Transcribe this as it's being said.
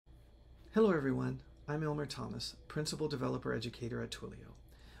Hello everyone, I'm Elmer Thomas, Principal Developer Educator at Twilio.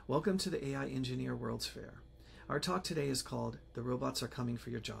 Welcome to the AI Engineer World's Fair. Our talk today is called The Robots Are Coming for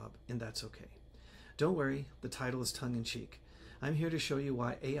Your Job, and That's Okay. Don't worry, the title is tongue-in-cheek. I'm here to show you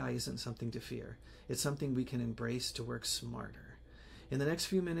why AI isn't something to fear. It's something we can embrace to work smarter. In the next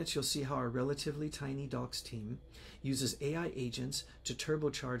few minutes, you'll see how our relatively tiny docs team uses AI agents to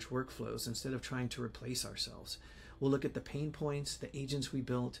turbocharge workflows instead of trying to replace ourselves. We'll look at the pain points, the agents we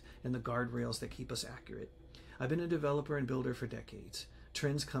built, and the guardrails that keep us accurate. I've been a developer and builder for decades.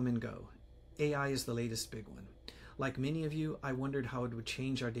 Trends come and go. AI is the latest big one. Like many of you, I wondered how it would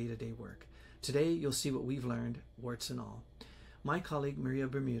change our day-to-day work. Today, you'll see what we've learned, warts and all. My colleague, Maria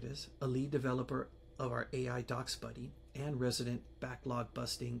Bermudez, a lead developer of our AI Docs Buddy and resident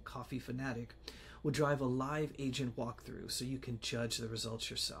backlog-busting coffee fanatic, will drive a live agent walkthrough so you can judge the results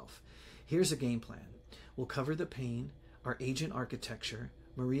yourself. Here's a game plan. We'll cover the pain, our agent architecture,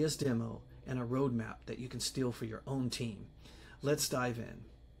 Maria's demo, and a roadmap that you can steal for your own team. Let's dive in.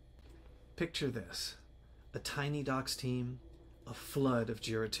 Picture this: a tiny docs team, a flood of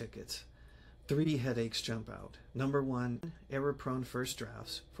JIRA tickets. 3 headaches jump out. Number 1, error-prone first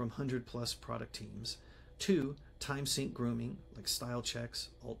drafts from 100+ product teams. 2, time sync grooming, like style checks,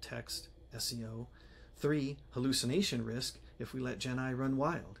 alt text, SEO. 3, hallucination risk if we let Gen AI run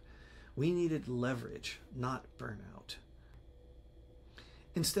wild. We needed leverage, not burnout.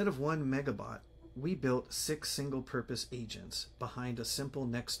 Instead of 1 megabot, we built 6 single-purpose agents behind a simple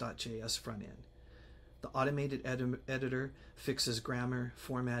next.js front end. The automated editor fixes grammar,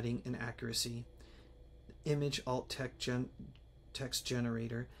 formatting, and accuracy. The image alt text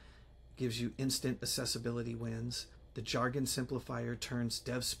generator gives you instant accessibility wins. The jargon simplifier turns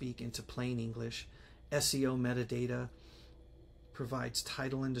dev speak into plain English. SEO metadata provides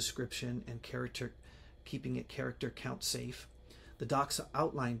title and description and character, keeping it character count safe. The Docs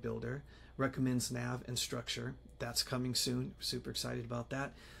Outline Builder recommends nav and structure. That's coming soon. Super excited about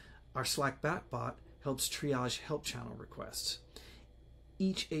that. Our Slack bot helps triage help channel requests.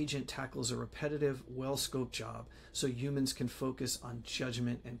 Each agent tackles a repetitive, well-scoped job so humans can focus on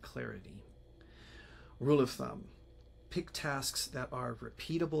judgment and clarity. Rule of thumb: pick tasks that are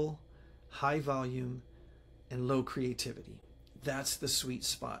repeatable, high volume, and low creativity. That's the sweet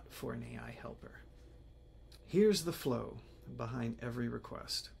spot for an AI helper. Here's the flow behind every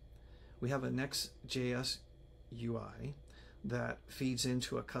request. We have a Next.js UI that feeds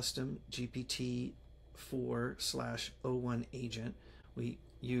into a custom GPT-4/01 agent. We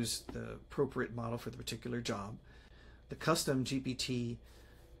use the appropriate model for the particular job. The custom GPT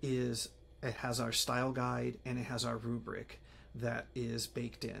it has our style guide and it has our rubric that is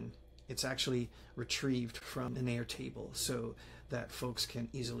baked in. It's actually retrieved from an Airtable so that folks can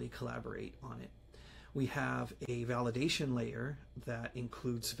easily collaborate on it. We have a validation layer that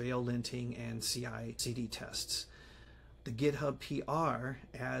includes veil linting and CI/CD tests. The GitHub PR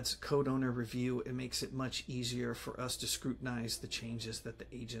adds code owner review and makes it much easier for us to scrutinize the changes that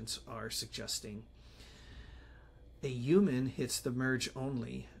the agents are suggesting. A human hits the merge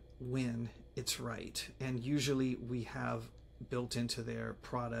only when it's right, and usually we have built into their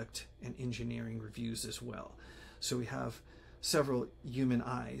product and engineering reviews as well. So we have several human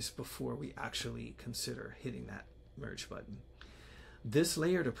eyes before we actually consider hitting that merge button. This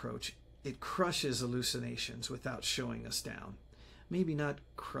layered approach, it crushes hallucinations without showing us down. Maybe not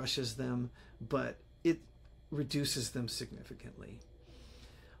crushes them, but it reduces them significantly.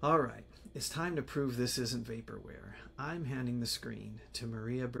 All right, it's time to prove this isn't vaporware. I'm handing the screen to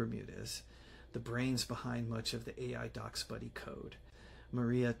Maria Bermudez, the brains behind much of the AI Docs Buddy code.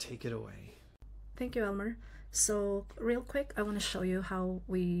 Maria, take it away. Thank you, Elmer. So real quick, I want to show you how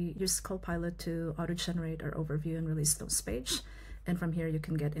we use Copilot to auto-generate our overview and release notes page. And from here, you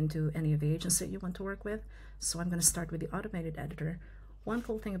can get into any of the agents that you want to work with. So I'm going to start with the automated editor. One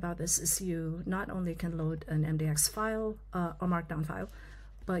cool thing about this is you not only can load an MDX file or Markdown file,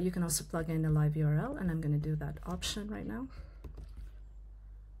 but you can also plug in a live URL, and I'm going to do that option right now.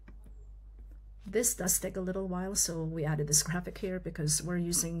 This does take a little while, so we added this graphic here because we're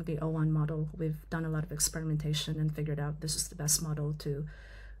using the O1 model. We've done a lot of experimentation and figured out this is the best model to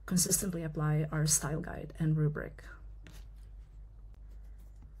consistently apply our style guide and rubric.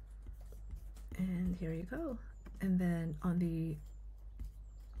 And here you go. And then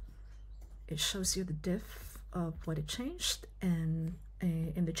it shows you the diff of what it changed, and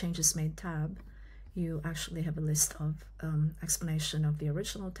in the changes made tab, you actually have a list of explanation of the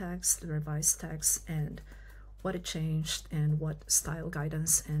original text, the revised text, and what it changed, and what style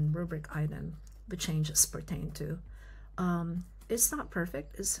guidance and rubric item the changes pertain to. It's not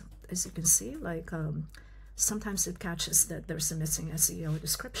perfect, as you can see. Like sometimes it catches that there's a missing SEO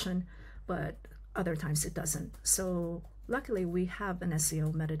description, but other times it doesn't. So luckily we have an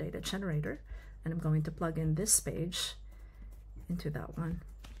SEO metadata generator, and I'm going to plug in this page into that one.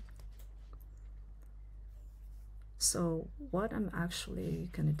 So what I'm actually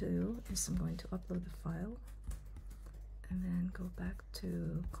going to do is I'm going to upload the file and then go back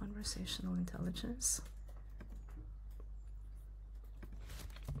to conversational intelligence.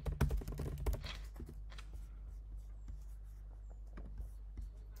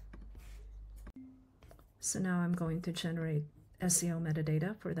 So now I'm going to generate SEO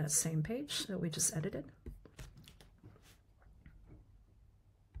metadata for that same page that we just edited.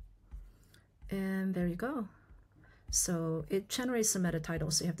 And there you go. So it generates a meta title,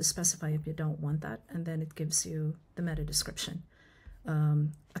 so you have to specify if you don't want that, and then it gives you the meta description,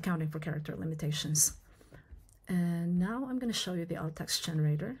 accounting for character limitations. And now I'm going to show you the alt text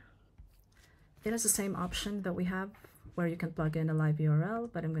generator. It has the same option that we have where you can plug in a live URL,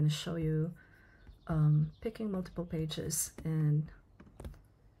 but I'm going to show you picking multiple pages and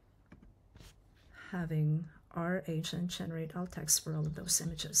having our agent generate alt text for all of those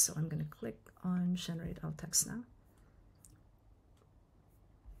images. So I'm going to click on generate alt text now.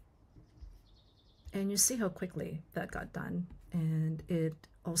 And you see how quickly that got done, and it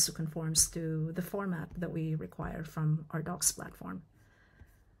also conforms to the format that we require from our docs platform.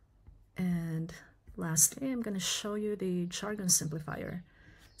 And lastly, I'm going to show you the jargon simplifier.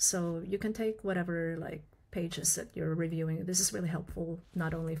 So you can take whatever like pages that you're reviewing. This is really helpful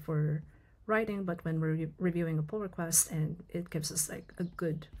not only for writing, but when we're reviewing a pull request, and it gives us like a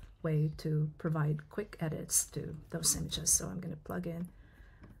good way to provide quick edits to those images. So I'm going to plug in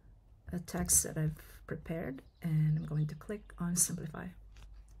a text that I've prepared, and I'm going to click on simplify.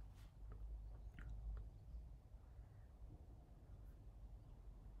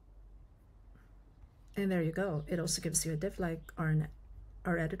 And there you go. It also gives you a div like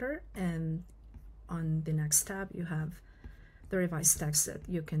our editor, and on the next tab you have the revised text that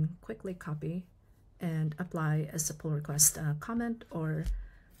you can quickly copy and apply as a pull request comment, or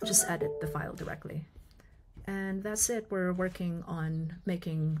just edit the file directly. And that's it. We're working on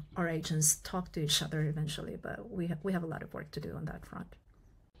making our agents talk to each other eventually, but we have a lot of work to do on that front.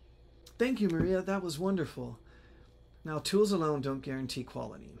 Thank you, Maria. That was wonderful. Now, tools alone don't guarantee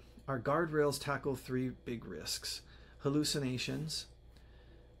quality. Our guardrails tackle 3 big risks: hallucinations.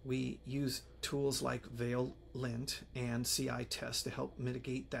 We use tools like Veil Lint and CI Test to help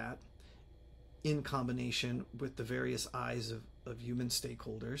mitigate that, in combination with the various eyes of human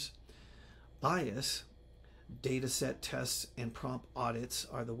stakeholders. Bias, dataset tests, and prompt audits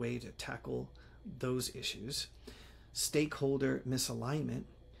are the way to tackle those issues. Stakeholder misalignment,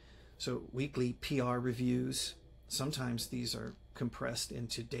 so weekly PR reviews. Sometimes these are compressed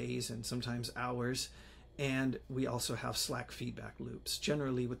into days and sometimes hours. And we also have Slack feedback loops,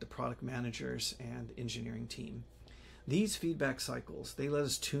 generally with the product managers and engineering team. These feedback cycles, they let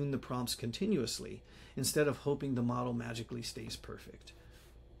us tune the prompts continuously instead of hoping the model magically stays perfect.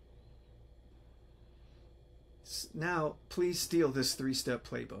 Now, please steal this 3-step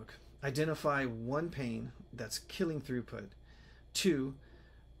playbook. Identify one pain that's killing throughput. 2,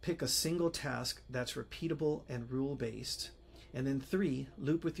 pick a single task that's repeatable and rule-based. And then 3,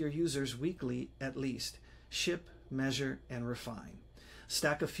 loop with your users weekly at least. Ship, measure, and refine.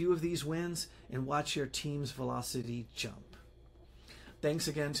 Stack a few of these wins and watch your team's velocity jump. Thanks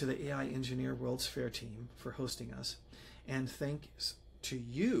again to the AI Engineer World's Fair team for hosting us. And thanks to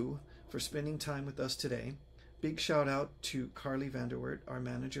you for spending time with us today. Big shout out to Carly Vanderwert, our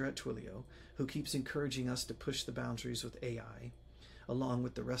manager at Twilio, who keeps encouraging us to push the boundaries with AI, along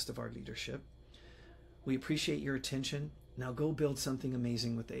with the rest of our leadership. We appreciate your attention. Now go build something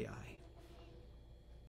amazing with AI.